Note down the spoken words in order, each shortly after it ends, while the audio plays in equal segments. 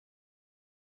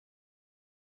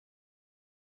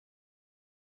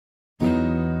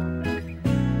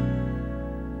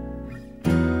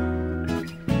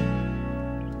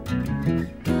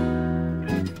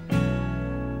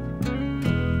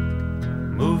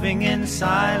moving in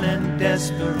silent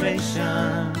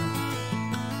desperation,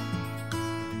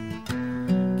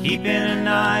 keeping an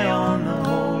eye on the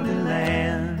Holy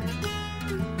Land.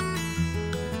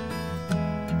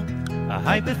 A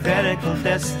hypothetical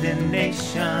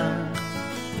destination.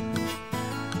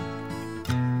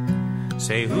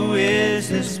 Say, who is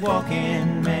this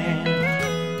walking man?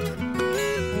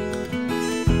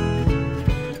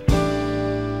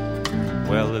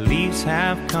 Well, the leaves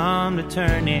have come to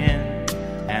turn in,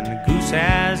 and the goose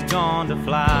has gone to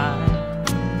fly,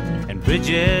 and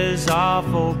bridges are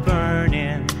for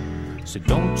burning, so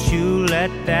don't you let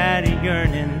that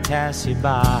yearning pass you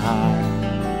by.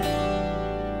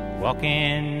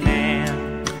 Walking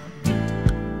man,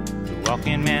 the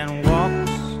walking man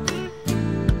walks,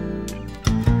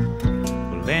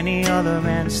 well, any other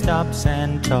man stops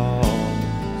and talks,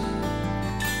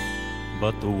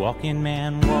 but the walking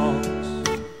man walks.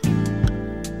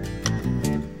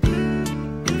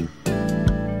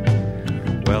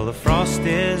 Well, the frost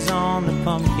is on the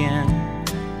pumpkin,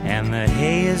 and the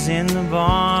hay is in the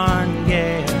barn,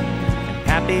 yeah, and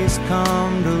Pappy's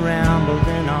come to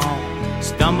rambling on,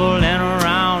 stumbling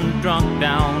around, drunk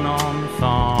down on the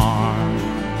farm.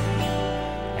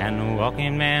 And the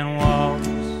walking man walks,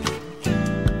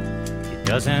 he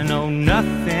doesn't know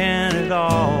nothing at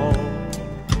all.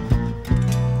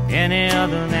 Any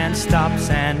other man stops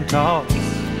and talks,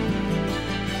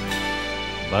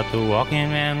 but the walking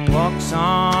man walks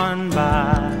on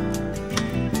by,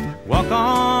 walk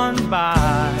on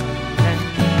by. And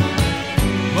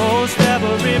most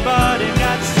everybody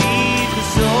got seed to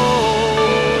sow.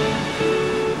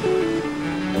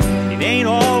 It ain't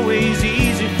always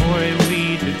easy for a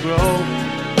weed to grow.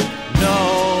 No,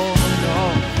 no,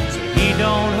 so he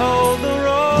don't hold the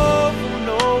rope for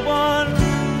no one.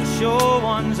 The sure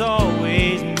one's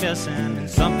always missing, and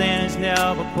something is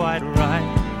never quite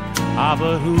right. Ah,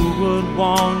 but who would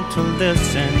want to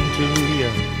listen to you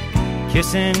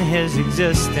kissing his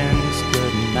existence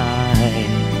goodnight?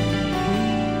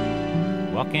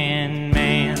 Walking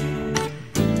man,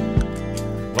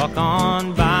 walk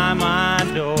on by my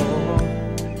door.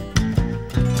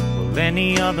 Well,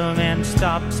 any other man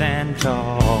stops and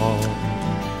talks,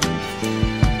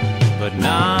 but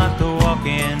not the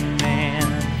walking man.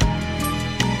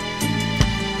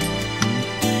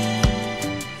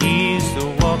 He's the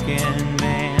walking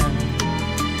man,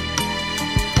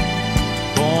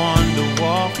 born to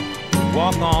walk,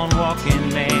 walk on walking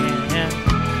man.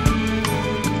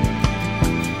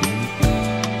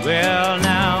 Well, now